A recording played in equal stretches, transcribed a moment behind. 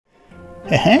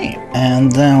Hey,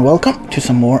 and welcome to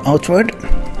some more Outward.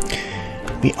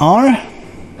 We are,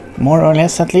 more or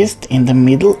less at least, in the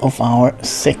middle of our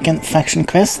second faction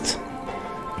quest.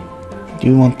 Do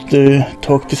you want to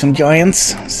talk to some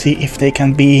giants, see if they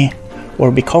can be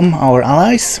or become our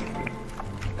allies?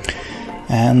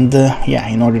 And yeah,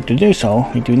 in order to do so,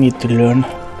 we do need to learn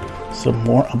some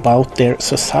more about their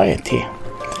society.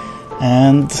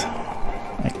 And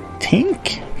I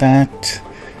think that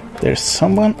there's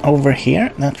someone over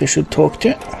here that we should talk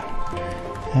to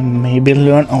and maybe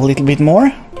learn a little bit more.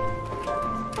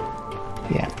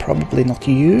 Yeah, probably not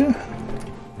you,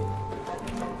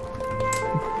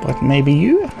 but maybe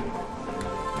you?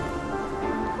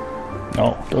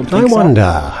 No, don't think so. I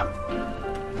wonder.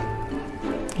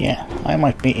 Yeah, I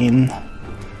might be in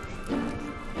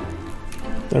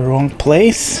the wrong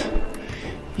place.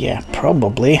 Yeah,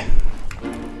 probably.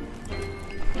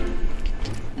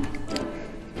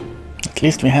 At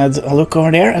least we had a look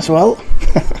over there as well.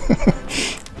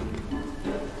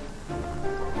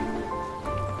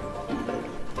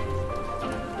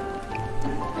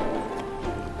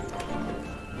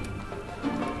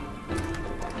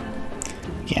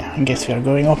 Yeah, I guess we are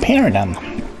going up here then.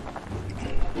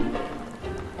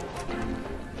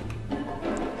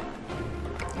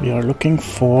 We are looking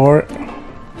for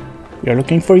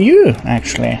you,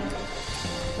 actually.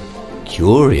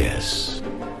 Curious.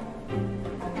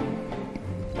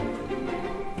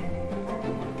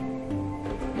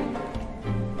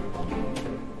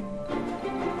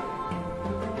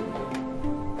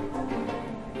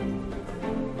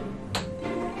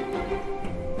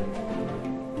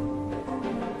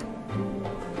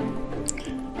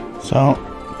 So,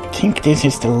 I think this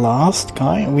is the last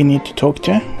guy we need to talk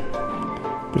to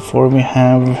before we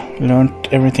have learned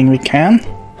everything we can.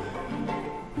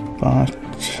 But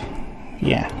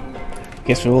yeah, I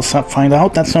guess we will find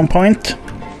out at some point.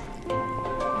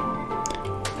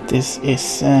 This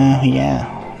is yeah,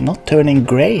 not turning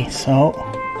grey, so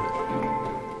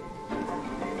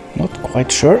not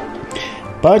quite sure.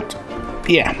 But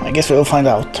yeah, I guess we will find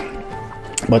out.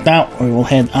 But now we will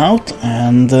head out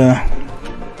and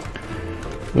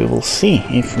we will see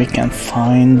if we can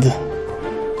find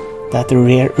that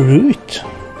rare root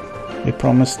we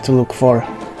promised to look for. I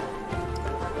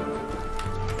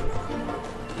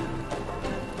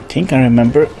think I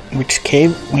remember which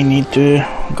cave we need to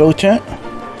go to.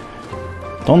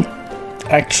 Don't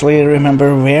actually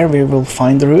remember where we will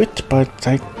find the root, but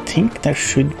I think there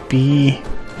should be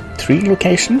 3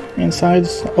 locations inside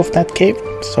of that cave,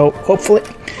 so hopefully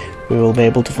we will be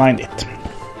able to find it.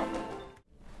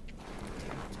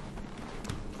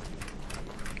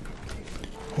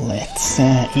 Let's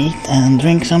eat and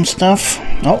drink some stuff.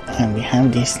 Oh, and we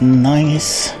have these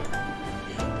nice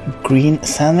green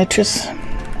sandwiches,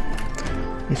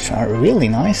 which are really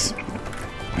nice.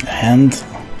 And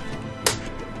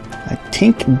I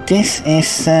think this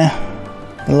is the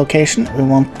location we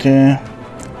want to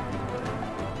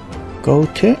go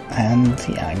to. And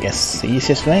yeah, I guess the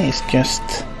easiest way is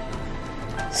just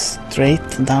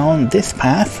straight down this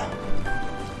path.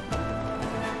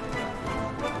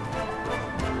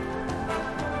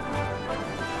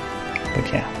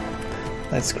 But yeah,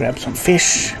 let's grab some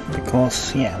fish,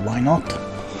 because yeah, why not?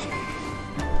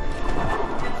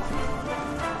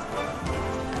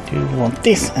 Do you want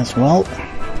this as well?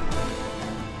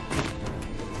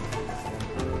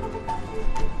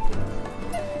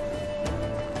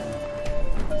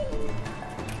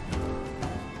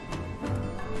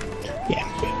 Yeah,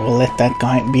 we'll let that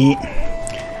guy be.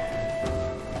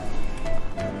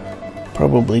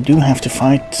 Probably do have to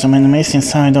fight some enemies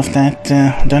inside of that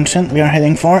dungeon we are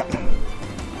heading for.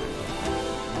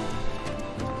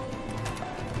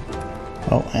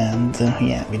 Oh, and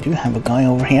yeah, we do have a guy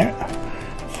over here.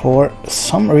 For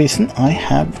some reason I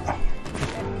have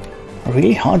a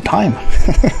really hard time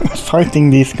fighting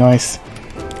these guys.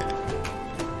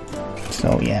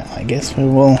 So yeah, I guess we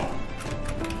will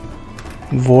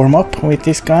warm up with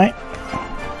this guy.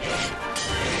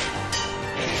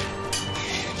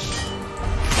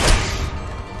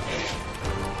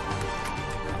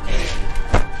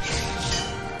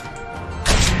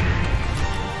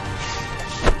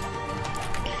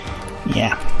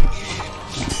 Yeah.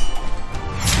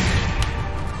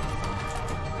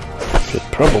 Could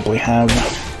probably have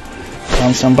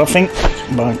done some buffing,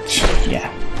 but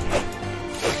yeah.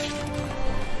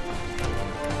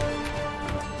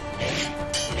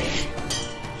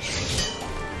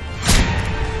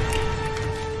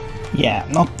 Yeah,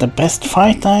 not the best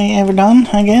fight I ever done,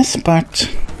 I guess, but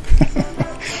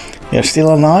we are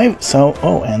still alive, so...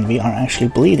 Oh, and we are actually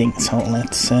bleeding, so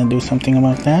let's do something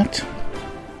about that.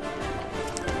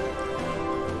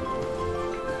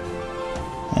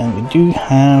 And we do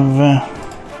have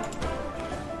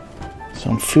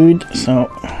some food,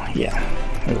 so yeah,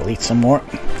 we will eat some more.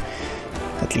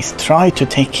 At least try to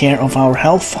take care of our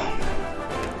health.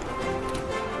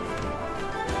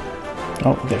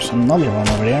 Oh, there's another one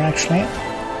over there actually.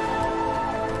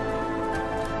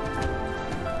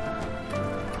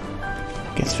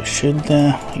 Guess we should,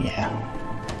 yeah.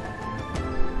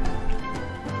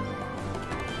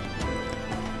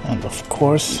 And of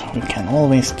course, we can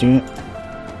always do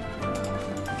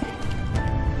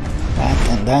that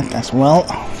and that as well.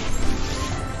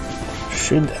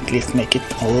 Should at least make it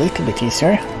a little bit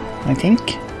easier, I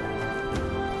think.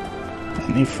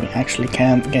 And if we actually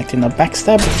can get in a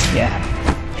backstab, yeah,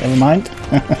 never mind.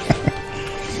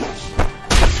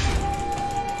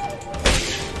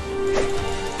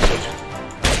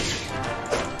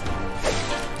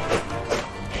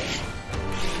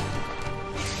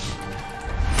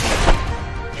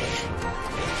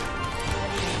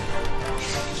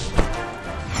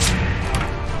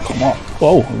 Come on.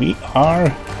 Oh, we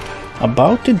are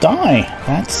about to die.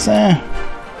 That's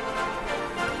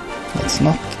let's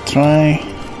not try,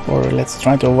 or let's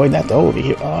try to avoid that. Oh,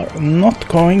 we are not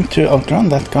going to outrun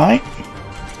that guy.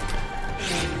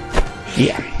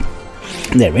 Yeah,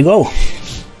 there we go.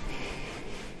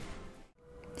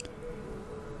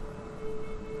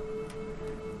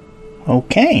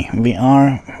 Okay, we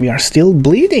are still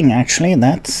bleeding actually.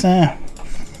 That's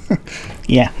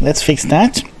yeah, let's fix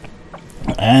that.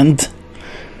 And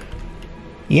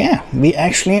yeah, we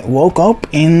actually woke up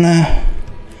in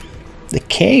the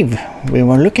cave we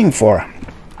were looking for.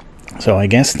 So I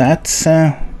guess that's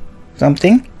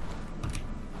something.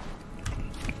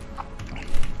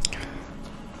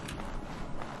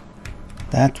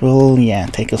 That will, yeah,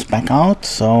 take us back out.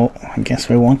 So I guess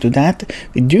we won't do that.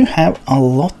 We do have a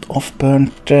lot of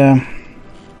burnt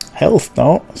health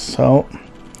though. So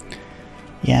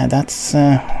yeah, that's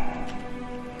not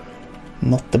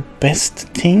the best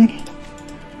thing.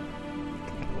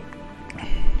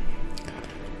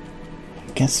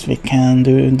 Guess we can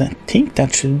do that. I think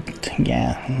that should,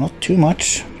 yeah, not too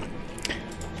much.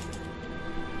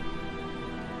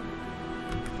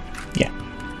 Yeah,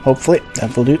 hopefully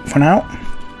that will do for now.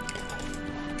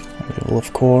 We will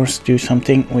of course do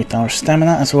something with our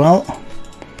stamina as well.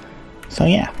 So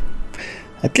yeah,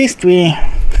 at least we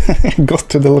got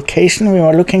to the location we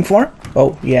were looking for.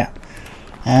 Oh yeah,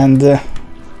 and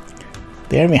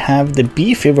there we have the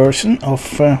beefy version of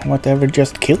whatever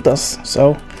just killed us.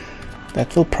 So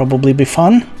that will probably be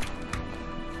fun.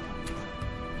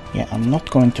 Yeah, I'm not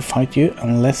going to fight you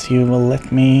unless you will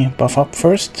let me buff up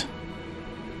first.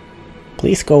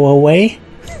 Please go away.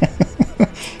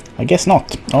 I guess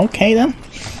not. Okay then.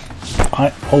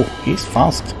 Oh, he's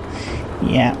fast.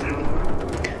 Yeah.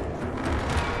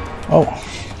 Oh,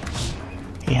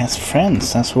 he has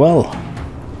friends as well.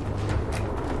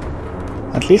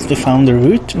 At least we found the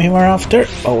route we were after.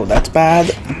 Oh, that's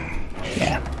bad.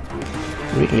 Yeah.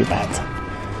 Really bad.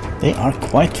 They are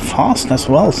quite fast as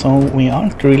well, so we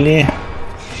aren't really...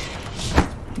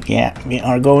 Yeah, we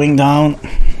are going down.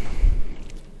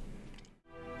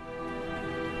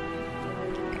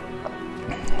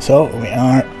 So we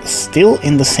are still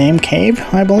in the same cave,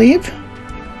 I believe.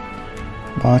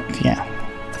 But yeah,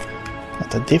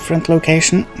 at a different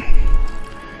location.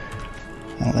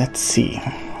 Now let's see.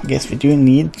 I guess we do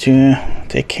need to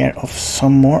take care of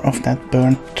some more of that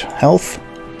burnt health.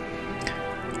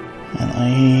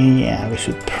 And yeah, we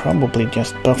should probably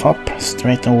just buff up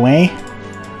straight away.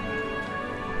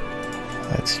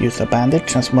 Let's use a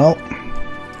bandage as well.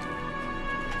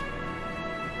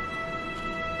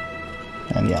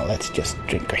 And yeah, let's just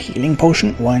drink a healing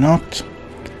potion, why not?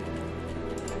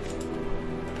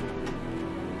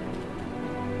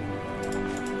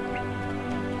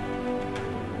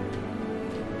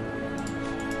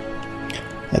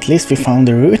 At least we found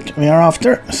the route we are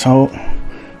after, so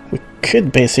we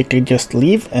could basically just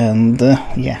leave and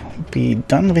yeah, be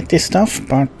done with this stuff,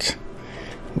 but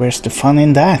where's the fun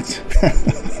in that?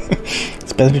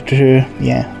 It's better to,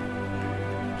 yeah,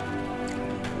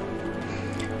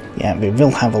 we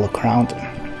will have a look around.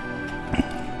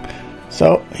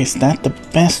 So, is that the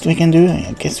best we can do?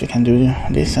 I guess we can do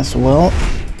this as well.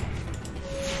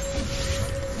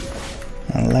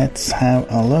 And let's have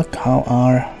a look how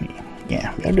our...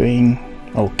 Yeah, we are doing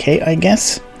okay, I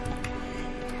guess.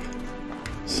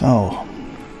 So,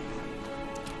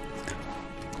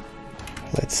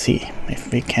 let's see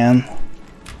if we can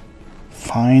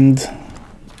find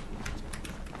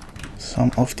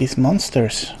some of these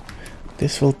monsters.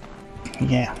 This will,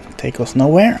 yeah, take us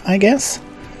nowhere, I guess.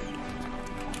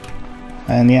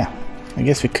 And yeah, I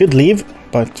guess we could leave,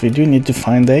 but we do need to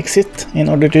find the exit in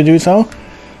order to do so.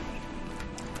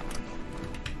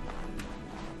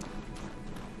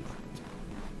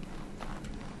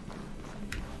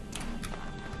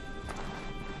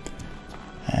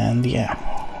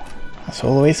 as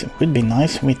always, it would be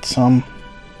nice with some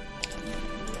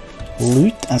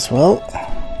loot as well.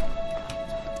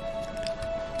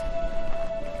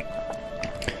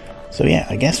 So yeah,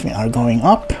 I guess we are going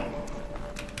up.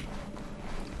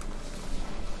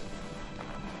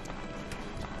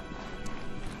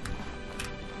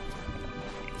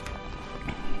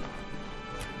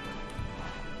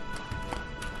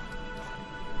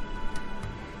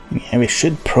 Yeah, we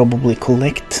should probably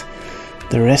collect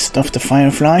the rest of the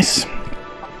fireflies,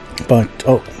 but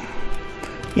oh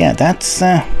yeah, that's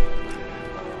an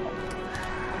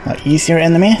easier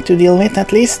enemy to deal with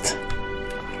at least.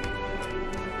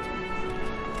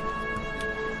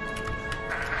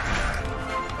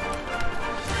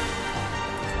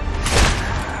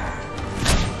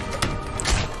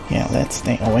 Yeah, let's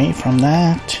stay away from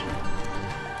that.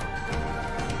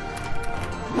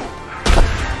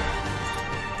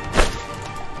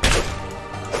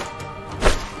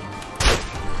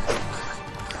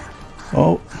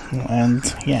 Oh, and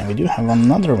yeah, we do have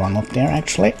another one up there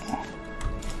actually.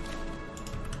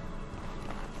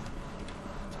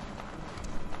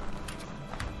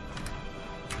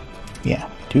 Yeah,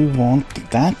 we do want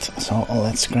that, so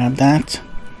let's grab that.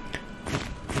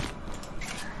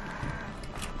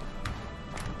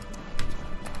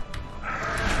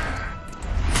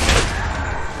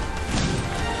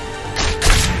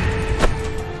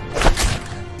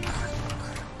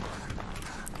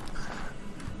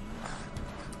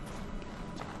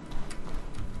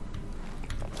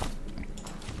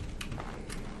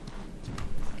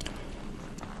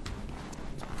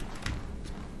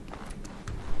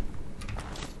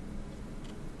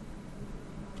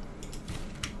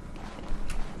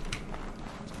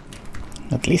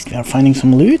 At least we are finding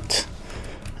some loot,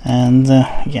 and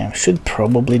yeah, we should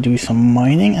probably do some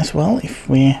mining as well if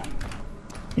we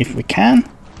can.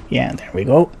 Yeah, there we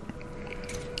go.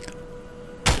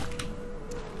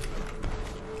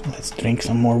 Let's drink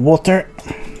some more water.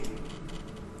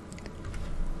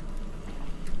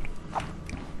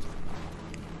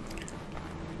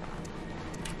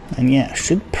 And yeah,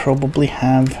 should probably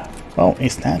have, well,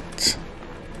 is that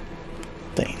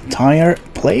the entire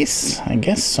place? I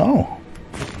guess so.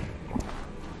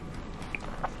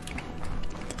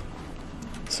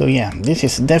 So yeah, this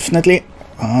is definitely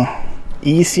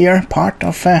easier part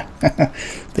of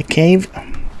the cave.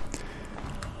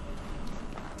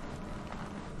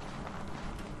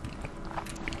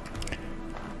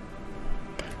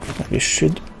 But we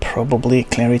should probably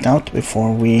clear it out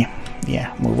before we,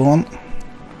 yeah, move on.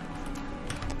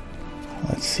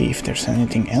 Let's see if there's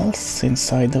anything else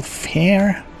inside of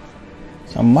here.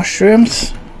 Some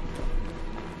mushrooms.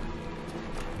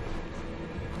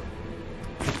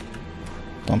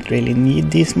 Don't really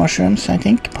need these mushrooms, I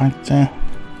think, but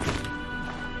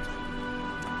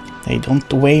they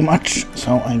don't weigh much,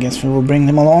 so I guess we will bring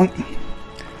them along.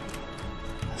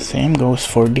 Same goes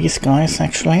for these guys,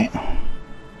 actually.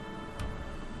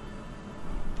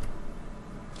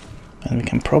 And we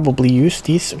can probably use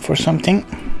these for something.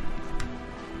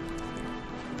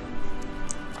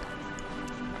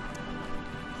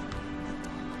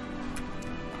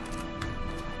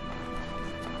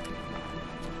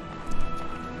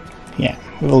 Yeah,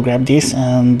 we will grab this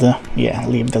and yeah,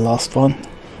 leave the last one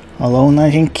alone,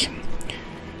 I think.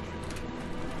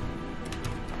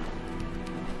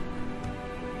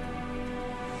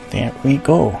 There we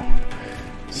go.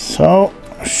 So,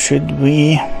 should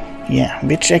we... yeah,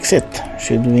 which exit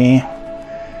should we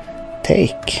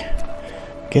take?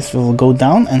 Guess we'll go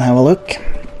down and have a look.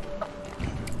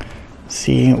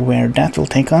 See where that will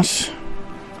take us.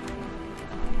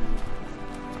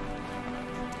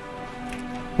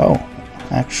 Oh,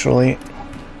 actually,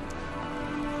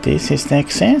 this is the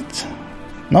exit?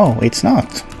 No, it's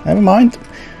not. Never mind.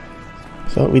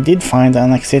 So we did find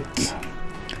an exit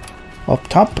up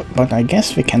top, but I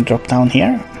guess we can drop down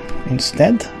here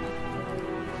instead.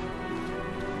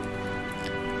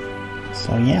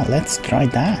 So yeah, let's try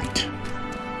that.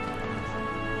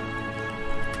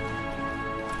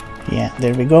 Yeah,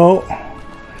 there we go.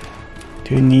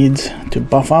 Do need to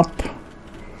buff up,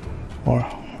 or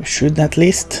we should at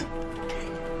least.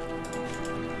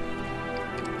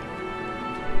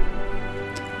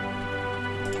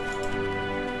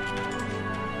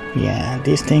 Yeah,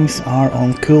 these things are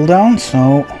on cooldown,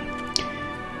 so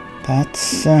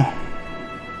that's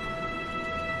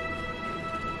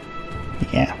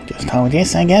yeah, just how it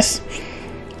is, I guess.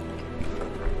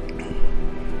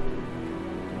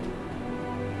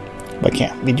 But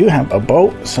yeah, we do have a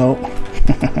bow, so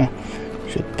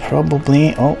should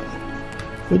probably... oh,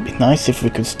 would be nice if we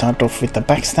could start off with a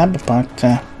backstab, but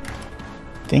I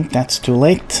think that's too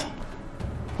late.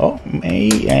 Oh,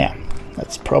 yeah,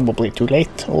 That's probably too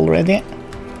late already.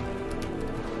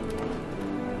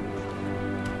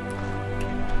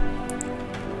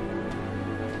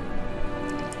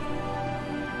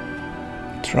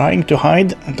 Trying to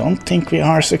hide. I don't think we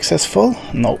are successful.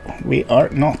 No, we are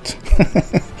not.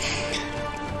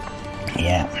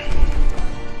 Yeah.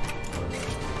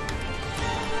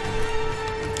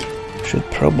 Should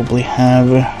probably have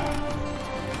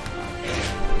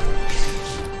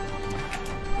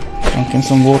drunken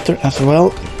some water as well.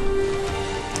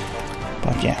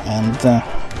 But yeah, and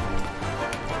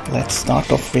let's start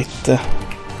off with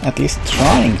at least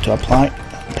trying to apply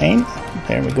pain.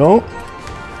 There we go.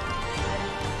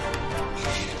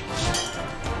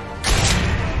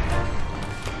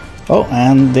 Oh,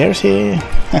 and there's he.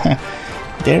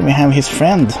 There we have his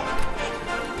friend.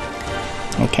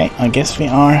 Okay, I guess we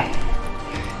are...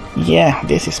 Yeah,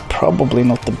 this is probably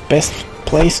not the best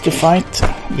place to fight.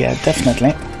 Yeah,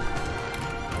 definitely.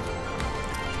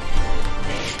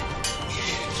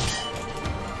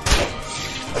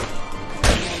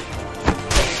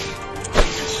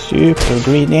 Super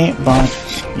greedy, but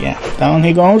yeah, down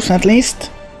he goes at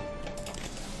least.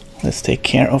 Let's take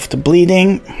care of the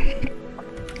bleeding.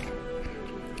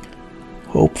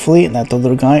 Hopefully that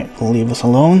other guy will leave us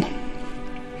alone.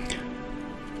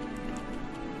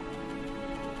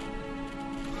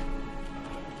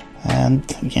 And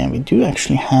yeah, we do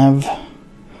actually have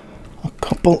a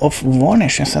couple of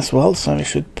varnishes as well, so we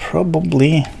should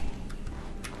probably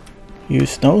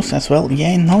use those as well.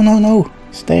 Yeah, no.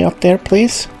 Stay up there,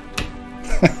 please.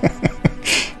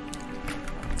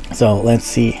 So let's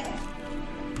see.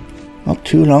 Not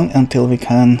too long until we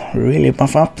can really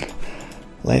buff up.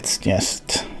 Let's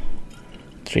just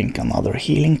drink another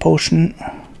healing potion.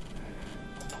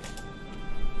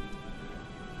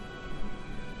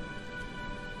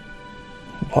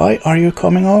 Why are you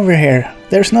coming over here?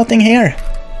 There's nothing here.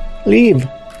 Leave.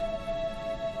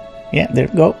 Yeah, there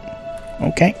we go.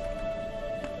 Okay.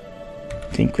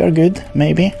 Think we're good,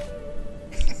 maybe.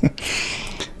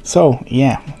 So,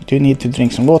 yeah, do need to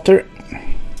drink some water.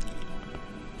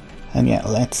 And yeah,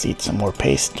 let's eat some more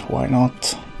paste. Why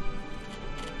not?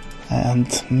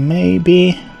 And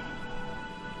maybe...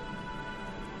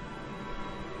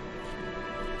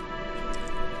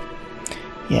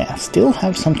 Yeah, still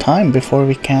have some time before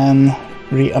we can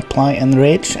reapply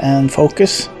Enrage and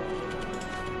Focus.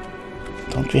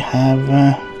 Don't we have...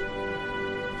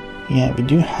 yeah, we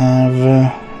do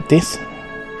have this.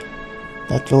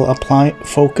 That will apply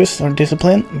Focus or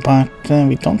Discipline, but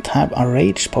we don't have a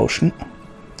Rage Potion.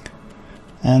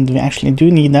 And we actually do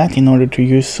need that in order to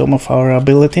use some of our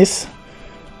abilities.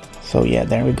 So yeah,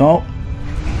 there we go.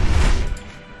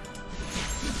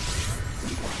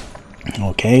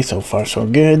 Okay, so far so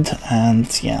good. And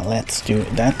yeah, let's do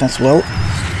that as well.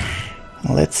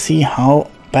 Let's see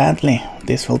how badly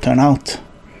this will turn out.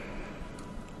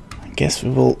 I guess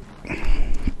we will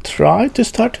try to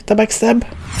start with the backstab.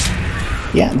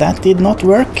 Yeah, that did not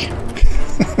work.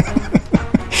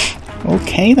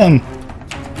 Okay then.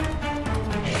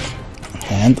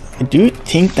 And I do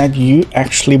think that you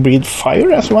actually breathe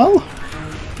fire as well.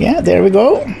 Yeah, there we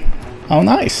go. How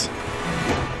nice.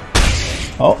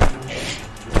 Oh.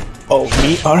 Oh,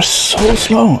 we are so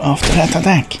slow after that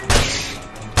attack.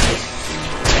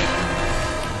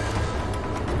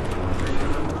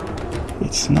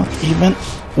 It's not even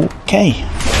okay.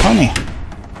 Funny.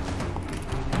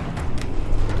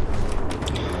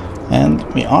 And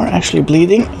we are actually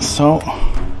bleeding, so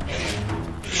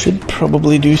should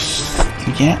probably do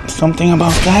something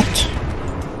about that.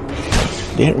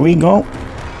 There we go.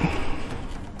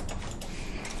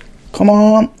 Come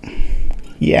on.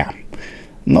 Yeah,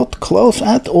 not close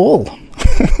at all.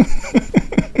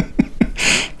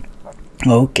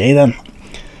 Okay then.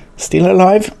 Still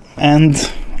alive, and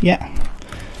yeah,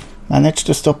 managed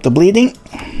to stop the bleeding.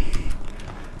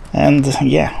 And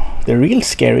yeah, the real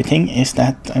scary thing is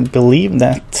that I believe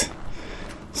that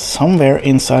somewhere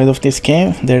inside of this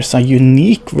cave there's a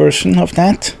unique version of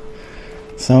that.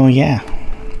 So yeah,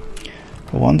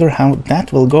 I wonder how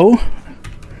that will go,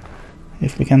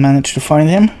 if we can manage to find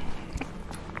him.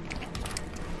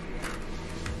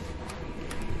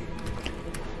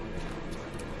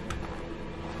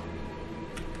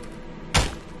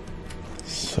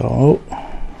 So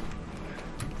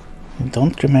I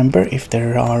don't remember if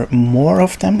there are more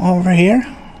of them over here.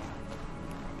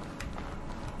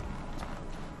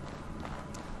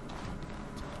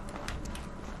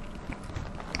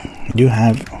 I do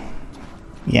have,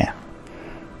 yeah,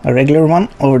 a regular one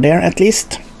over there at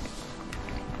least.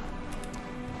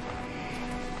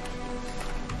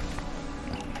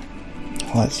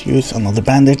 Let's use another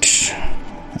bandage,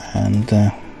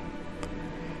 and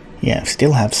Yeah,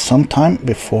 still have some time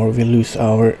before we lose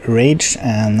our rage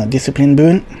and discipline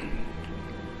boon.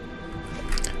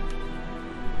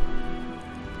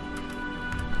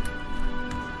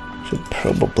 Should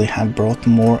probably have brought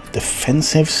more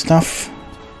defensive stuff.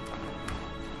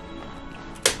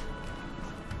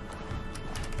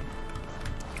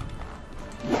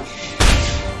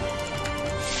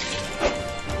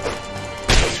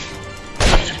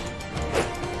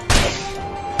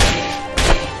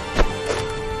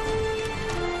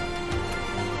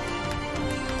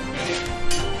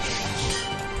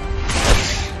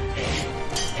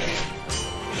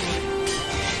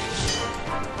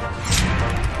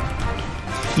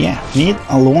 Yeah, need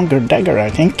a longer dagger, I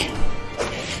think.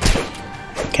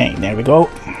 Okay, there we go.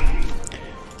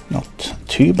 Not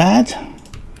too bad.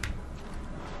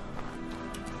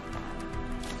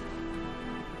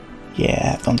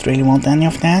 Yeah, don't really want any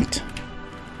of that.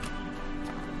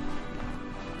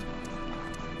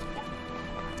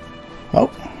 Oh,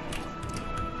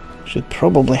 should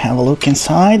probably have a look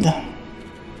inside.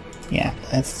 Yeah,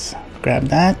 let's grab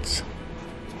that.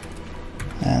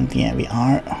 And yeah, we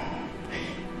are.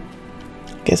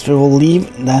 Guess we will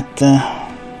leave that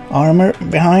armor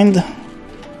behind.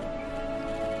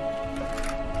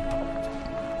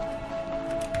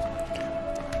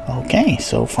 Okay,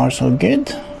 so far so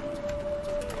good.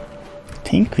 I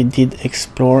think we did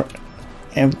explore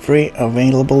every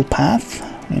available path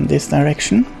in this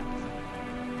direction.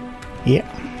 Yeah.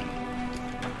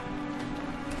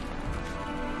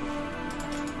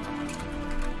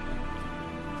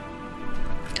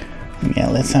 Yeah,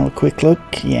 let's have a quick look.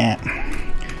 Yeah.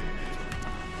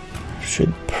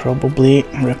 Should probably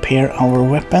repair our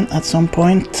weapon at some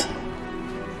point.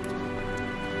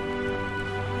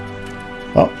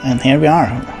 Oh, and here we are.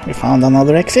 We found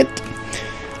another exit.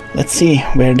 Let's see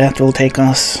where that will take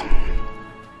us.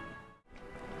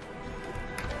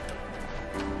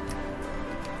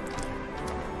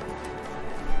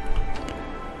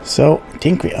 So, I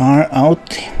think we are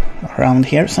out around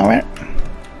here somewhere.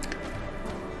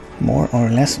 More or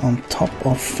less on top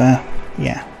of,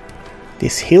 yeah,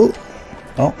 this hill.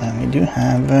 Oh, and we do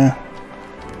have a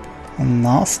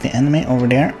nasty enemy over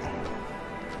there.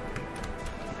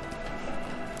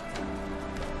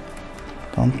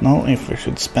 Don't know if we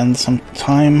should spend some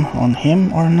time on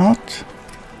him or not.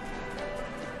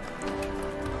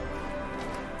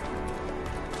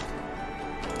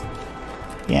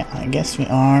 Yeah, I guess we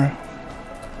are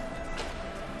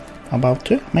about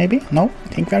to, maybe? No, I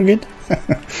think we are good.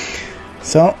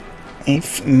 So,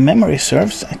 if memory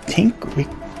serves, I think we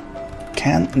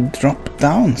can drop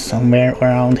down somewhere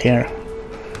around here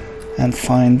and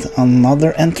find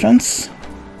another entrance.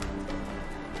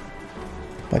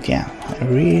 But yeah,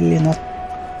 I'm really not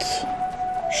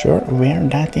sure where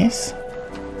that is.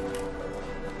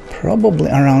 Probably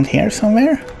around here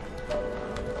somewhere.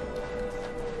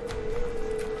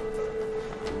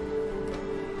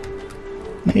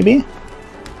 Maybe.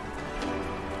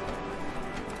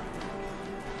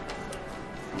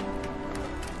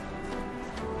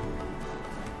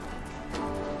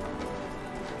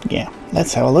 Yeah,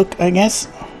 let's have a look, I guess.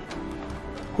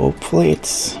 Hopefully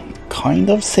it's kind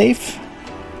of safe.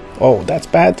 Oh, that's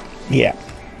bad. Yeah.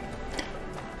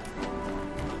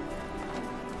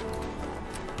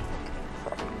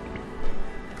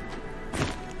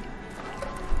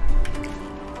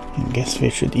 I guess we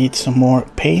should eat some more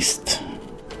paste.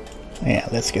 Yeah,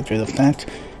 let's get rid of that.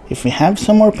 If we have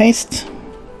some more paste.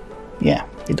 Yeah,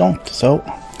 we don't, so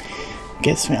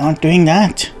guess we aren't doing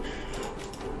that.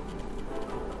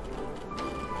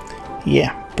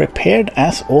 Yeah, prepared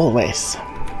as always.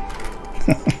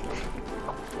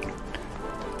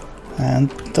 And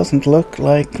doesn't look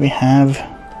like we have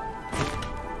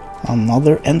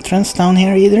another entrance down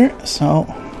here either, so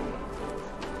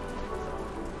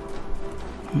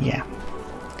yeah.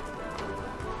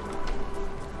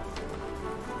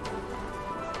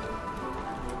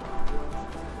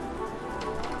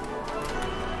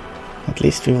 At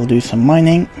least we will do some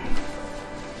mining.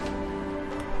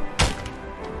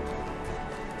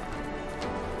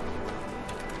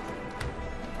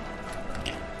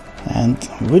 And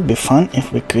it would be fun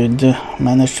if we could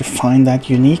manage to find that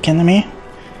unique enemy.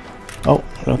 Oh,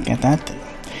 look at that.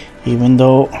 Even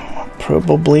though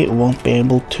probably won't be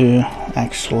able to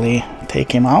actually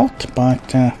take him out, but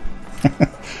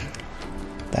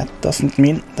that doesn't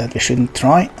mean that we shouldn't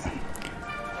try.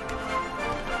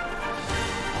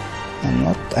 I'm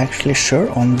not actually sure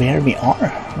on where we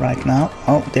are right now.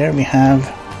 Oh, there we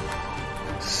have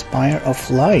Spire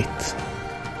of Light.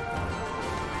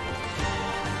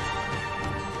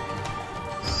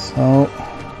 So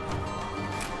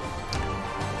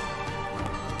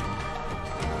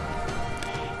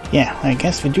yeah, I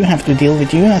guess we do have to deal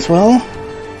with you as well.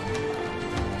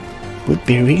 Would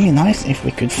be really nice if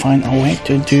we could find a way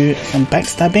to do some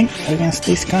backstabbing against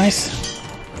these guys.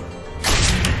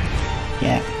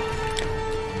 Yeah,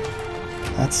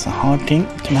 that's a hard thing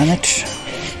to manage.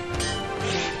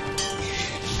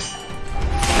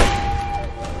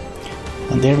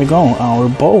 And there we go, our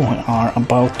bow are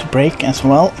about to break as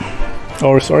well.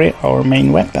 Or sorry, our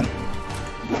main weapon.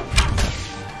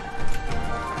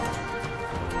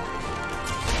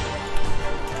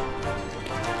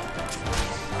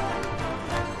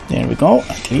 There we go,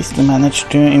 at least we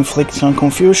managed to inflict some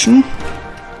confusion.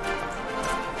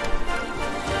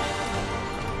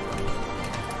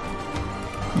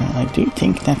 I do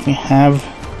think that we have,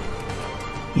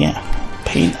 yeah,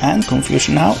 pain and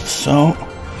confusion now, so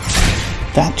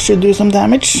that should do some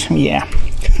damage, yeah.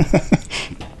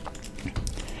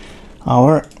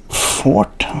 Our fourth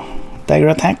dagger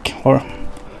attack, or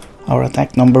our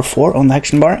attack number 4 on the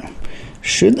action bar,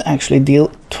 should actually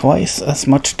deal twice as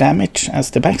much damage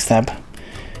as the backstab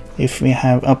if we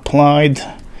have applied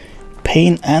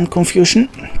pain and confusion.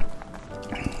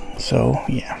 So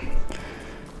yeah,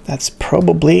 that's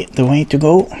probably the way to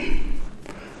go,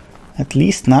 at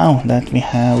least now that we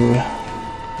have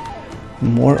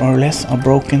more or less a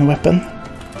broken weapon.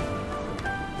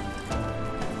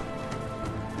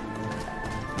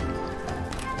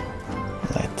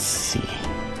 Let's see.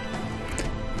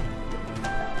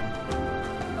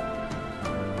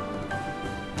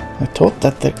 I thought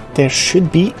that there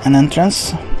should be an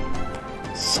entrance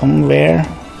somewhere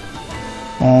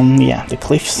on, yeah, the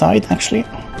cliff side actually,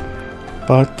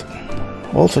 but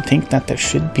also think that there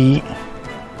should be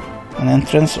an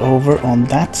entrance over on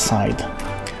that side.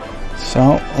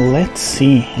 So let's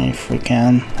see if we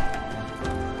can,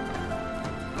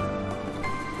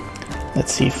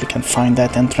 find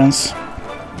that entrance.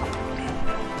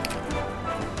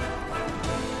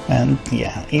 And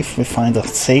yeah, if we find a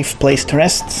safe place to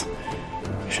rest,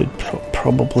 we should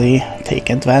probably take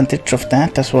advantage of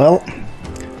that as well.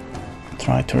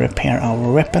 Try to repair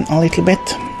our weapon a little bit.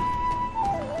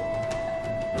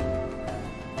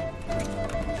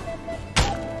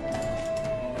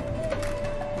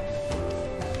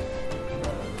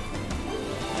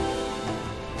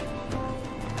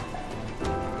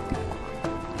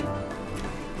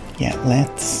 Yeah,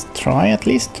 let's try at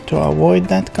least to avoid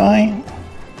that guy.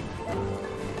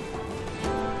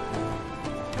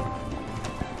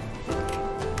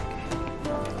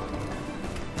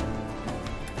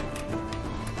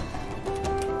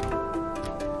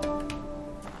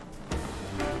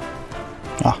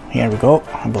 Ah, here we go.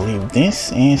 I believe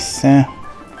this is an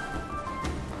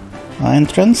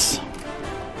entrance.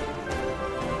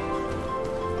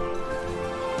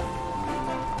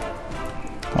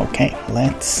 Okay,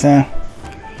 let's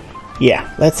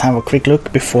let's have a quick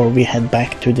look before we head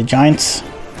back to the giants.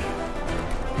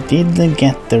 We did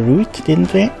get the root,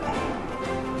 didn't we?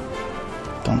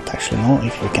 Don't actually know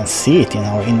if we can see it in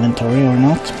our inventory or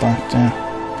not, but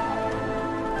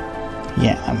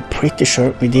yeah, I'm pretty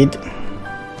sure we did.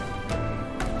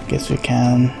 Guess we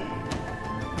can.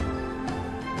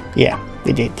 Yeah,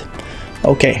 we did.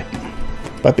 Okay,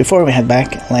 but before we head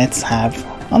back, let's have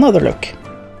another look.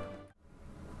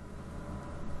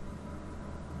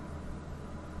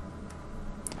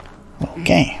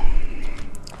 Okay,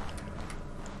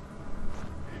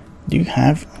 do you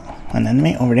have an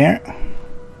enemy over there?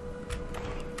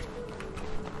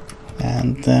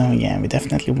 And yeah, we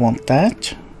definitely want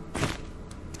that.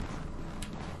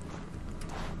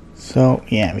 So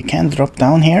yeah, we can drop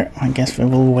down here. I guess we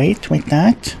will wait with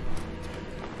that.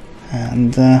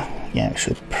 And yeah, we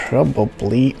should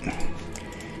probably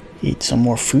eat some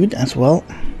more food as well.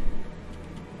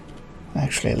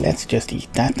 Actually, let's just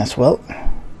eat that as well.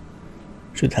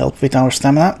 Should help with our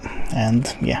stamina,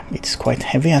 and yeah, it's quite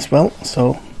heavy as well,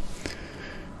 so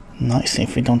nice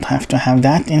if we don't have to have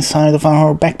that inside of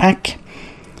our backpack.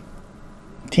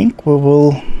 I think we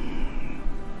will,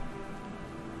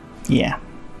 yeah,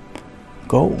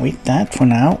 go with that for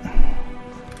now.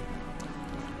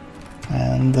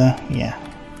 And yeah,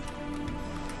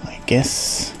 I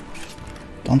guess,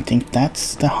 don't think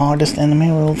that's the hardest enemy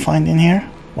we'll find in here,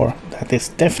 or that is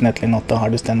definitely not the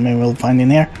hardest enemy we'll find in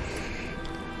here.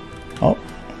 Oh,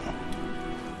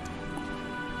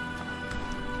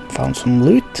 found some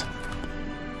loot.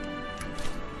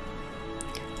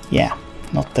 Yeah,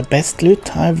 not the best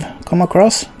loot I've come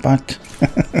across, but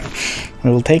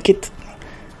we will take it.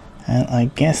 And I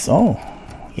guess, oh,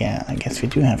 yeah, I guess we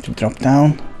do have to drop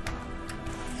down.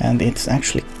 And it's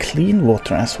actually clean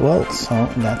water as well, so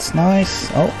that's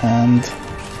nice. Oh, and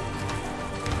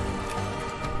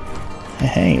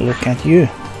hey, look at you.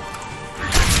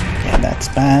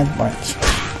 bad, but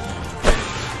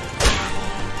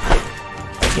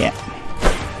yeah,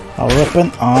 our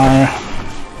weapons are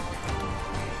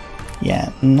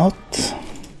not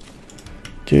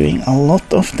doing a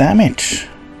lot of damage.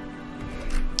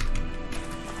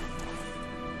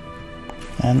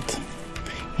 And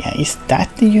yeah, is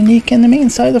that the unique enemy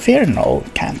inside of here? No,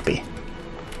 it can't be.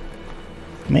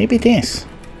 Maybe it is.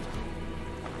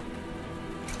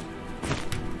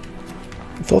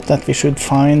 I thought that we should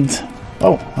find...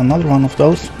 Oh, another one of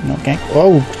those. Okay.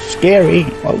 Oh, scary.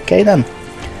 Okay then.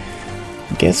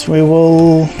 Guess we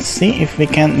will see if we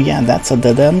can... Yeah, that's a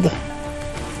dead end.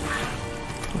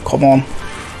 Come on.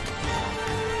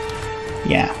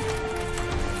 Yeah.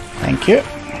 Thank you.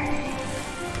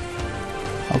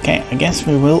 Okay, I guess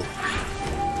we will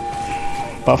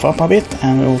buff up a bit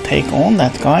and we will take on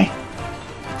that guy.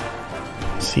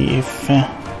 See if... I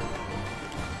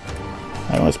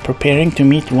was preparing to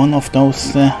meet one of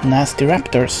those nasty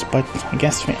raptors, but I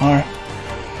guess we are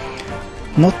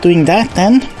not doing that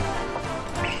then.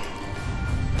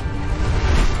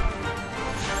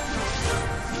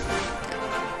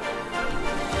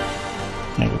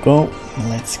 There we go.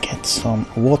 Let's get some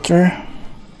water.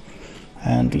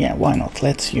 And yeah, why not?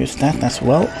 Let's use that as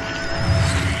well.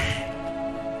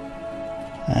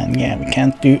 And yeah, we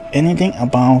can't do anything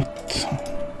about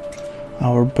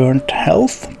our burnt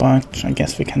health, but I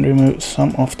guess we can remove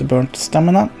some of the burnt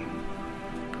stamina.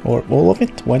 Or all of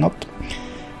it, why not?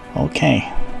 Okay.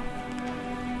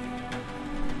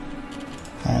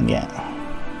 And yeah.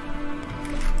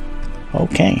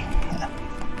 Okay.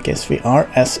 Guess we are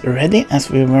as ready as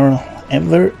we will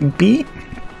ever be.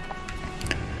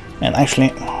 And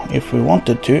actually, if we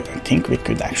wanted to, I think we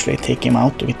could actually take him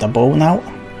out with a bow now.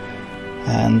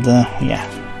 And yeah,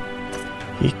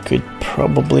 he could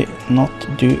probably not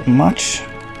do much.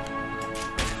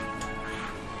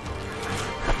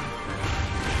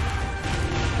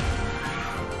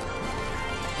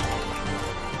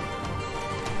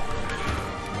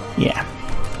 Yeah,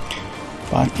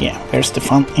 but yeah, where's the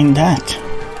fun in that?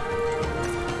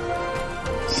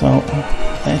 So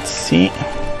let's see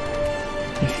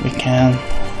if we can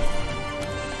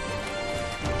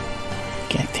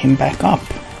get him back up.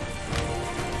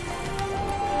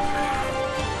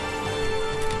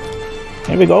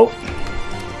 Here we go.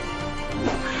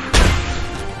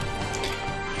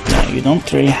 Now you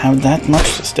don't really have that much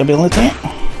stability.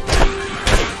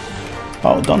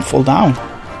 Oh, don't fall down.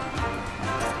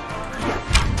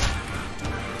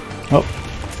 Oh,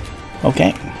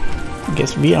 okay. I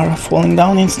guess we are falling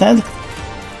down instead.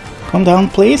 Come down,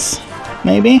 please.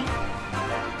 Maybe.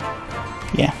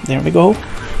 Yeah, there we go.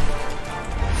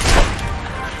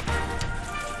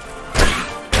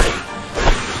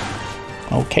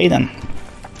 Okay then.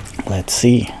 Let's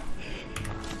see.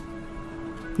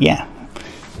 Yeah.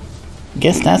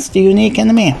 Guess that's the unique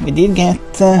enemy. We did get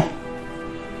some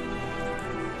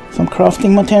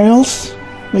crafting materials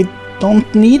we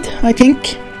don't need, I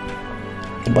think.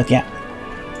 But yeah.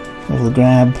 We'll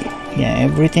grab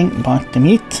everything but the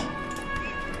meat.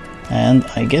 And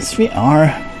I guess we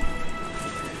are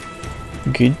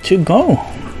good to go.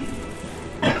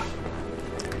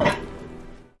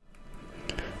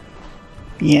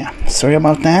 Yeah, sorry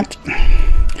about that.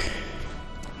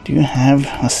 Do you have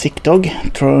a sick dog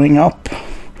throwing up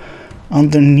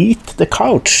underneath the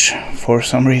couch for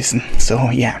some reason? So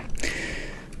yeah,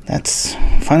 that's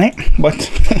funny, but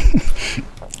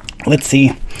let's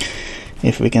see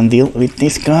if we can deal with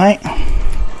this guy.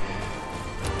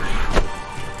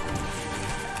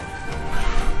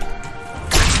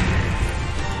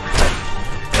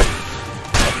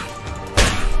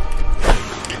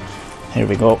 Here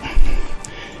we go.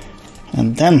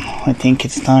 And then I think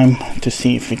it's time to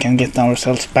see if we can get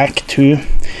ourselves back to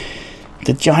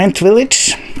the giant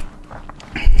village.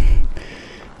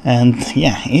 And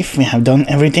yeah, if we have done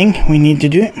everything we need to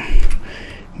do,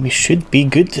 we should be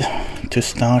good to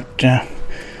start the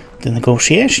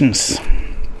negotiations.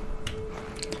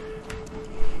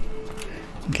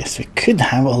 I guess we could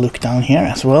have a look down here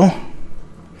as well.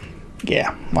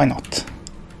 Yeah, why not?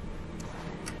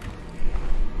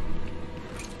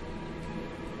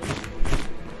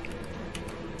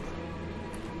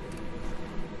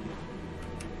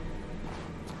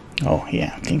 Oh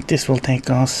yeah, I think this will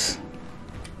take us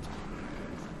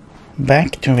back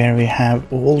to where we have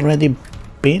already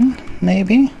been,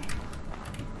 maybe?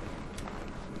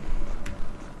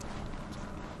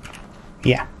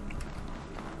 Yeah.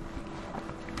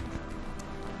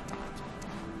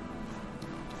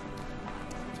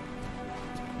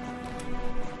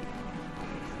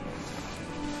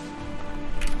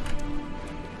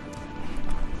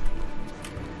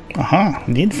 Aha,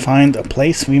 did find a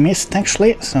place we missed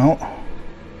actually, so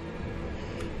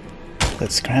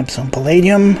let's grab some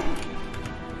palladium.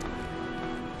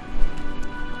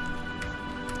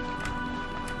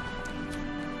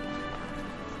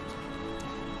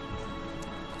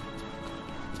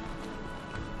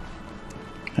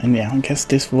 And yeah, I guess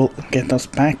this will get us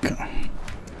back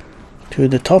to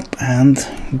the top, and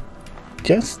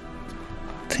just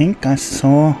think I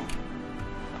saw,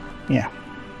 yeah,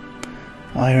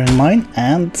 iron mine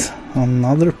and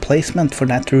another placement for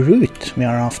that route we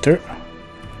are after.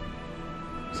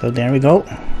 So there we go.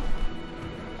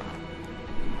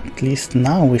 At least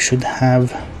now we should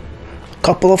have a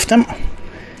couple of them,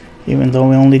 even though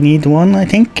we only need one, I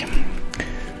think.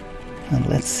 And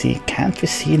let's see, can't we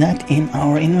see that in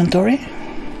our inventory?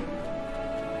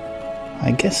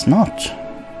 I guess not.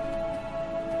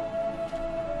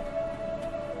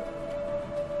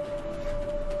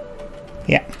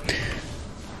 Yeah,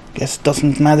 guess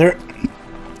doesn't matter.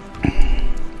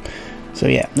 So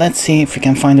yeah, let's see if we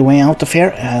can find a way out of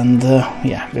here, and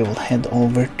yeah, we will head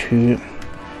over to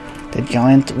the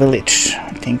giant village.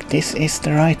 I think this is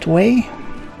the right way.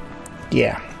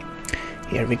 Yeah,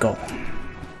 here we go.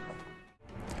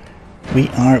 We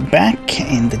are back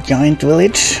in the giant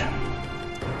village,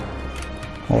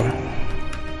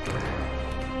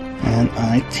 and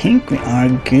I think we are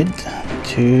good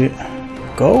to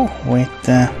go with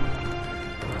the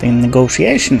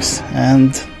negotiations.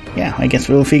 And yeah, I guess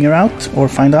we'll figure out or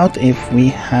find out if we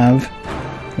have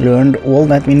learned all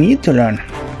that we need to learn.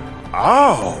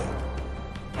 Oh,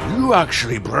 you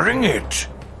actually bring it.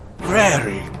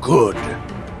 Very good.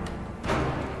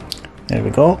 There we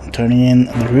go, turning in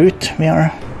the route we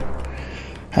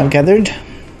have gathered.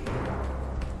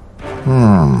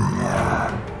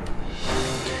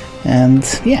 And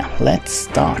yeah, let's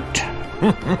start.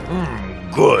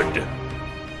 Good.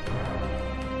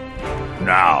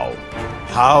 Now,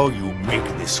 how you make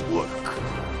this work?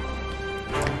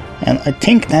 And I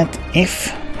think that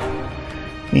if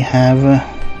we have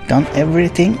done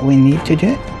everything we need to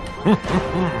do,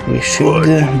 we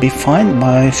should be fine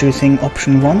by choosing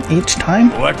option 1 each time.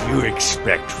 What do you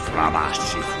expect from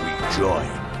us if we join?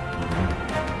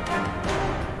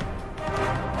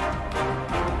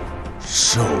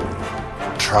 So,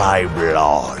 tribe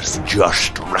law's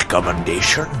just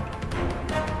recommendation?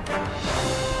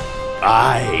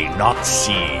 I not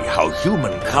see how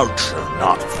human culture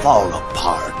not fall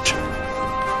apart.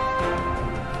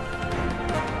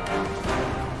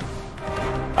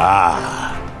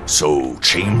 Ah. So,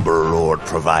 Chamber Lord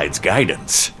provides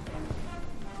guidance.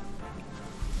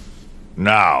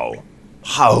 Now,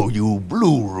 how you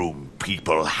Blue Room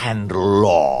people handle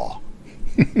law?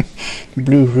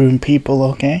 Blue Room people,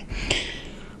 okay.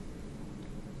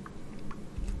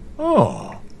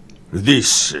 Oh,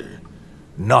 this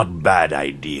not bad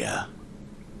idea.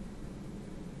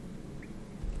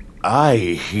 I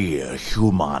hear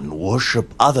human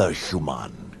worship other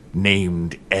human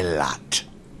named Elat.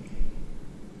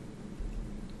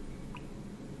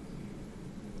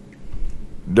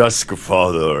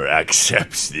 Duskfather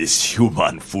accepts this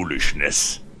human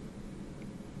foolishness.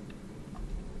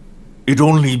 It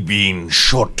only been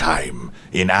short time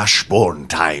in Ashbourne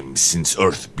time since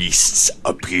earth beasts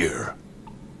appear.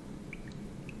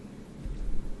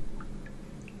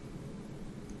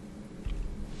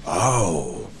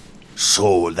 Oh,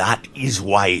 so that is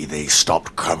why they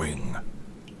stopped coming.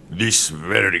 This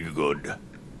very good.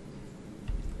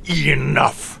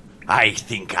 Enough. I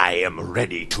think I am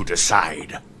ready to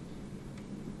decide.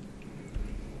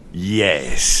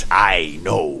 Yes, I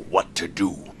know what to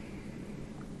do.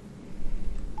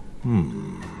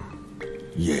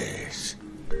 Yes,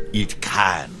 it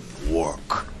can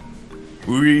work.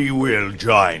 We will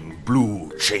join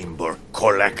Blue Chamber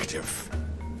Collective.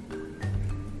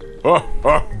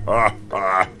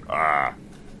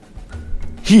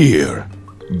 Here,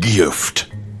 gift.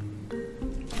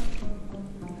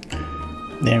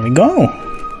 There we go.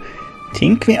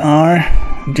 Think we are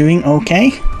doing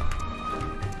okay.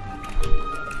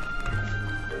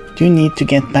 Do need to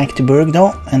get back to Berg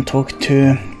though and talk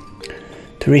to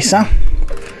Teresa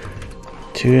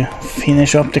to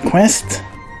finish up the quest.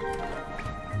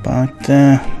 But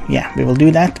yeah, we will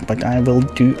do that, but I will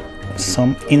do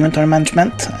some inventory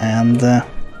management, and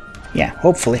yeah,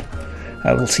 hopefully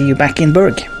I will see you back in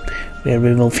Berg, where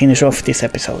we will finish off this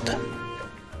episode.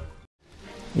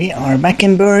 We are back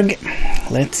in Berg.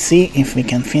 Let's see if we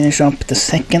can finish up the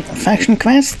second faction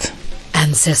quest.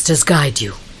 Ancestors guide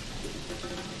you.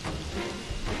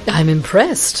 I'm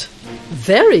impressed.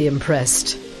 Very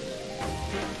impressed.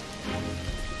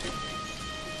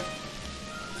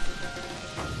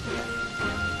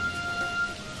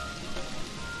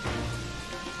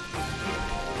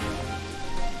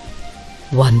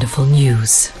 Wonderful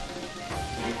news.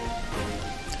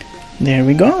 There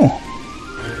we go.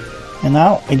 And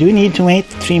now we do need to wait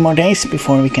 3 more days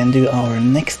before we can do our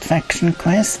next faction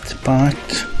quest,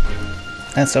 but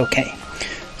that's okay.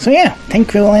 So yeah, I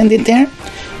think we will end it there.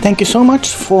 Thank you so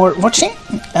much for watching,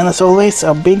 and as always,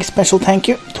 a big special thank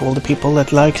you to all the people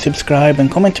that like, subscribe and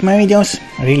comment to my videos.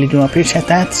 I really do appreciate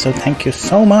that, so thank you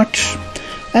so much.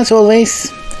 As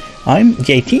always, I'm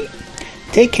JT.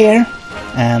 Take care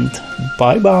and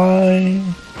bye bye.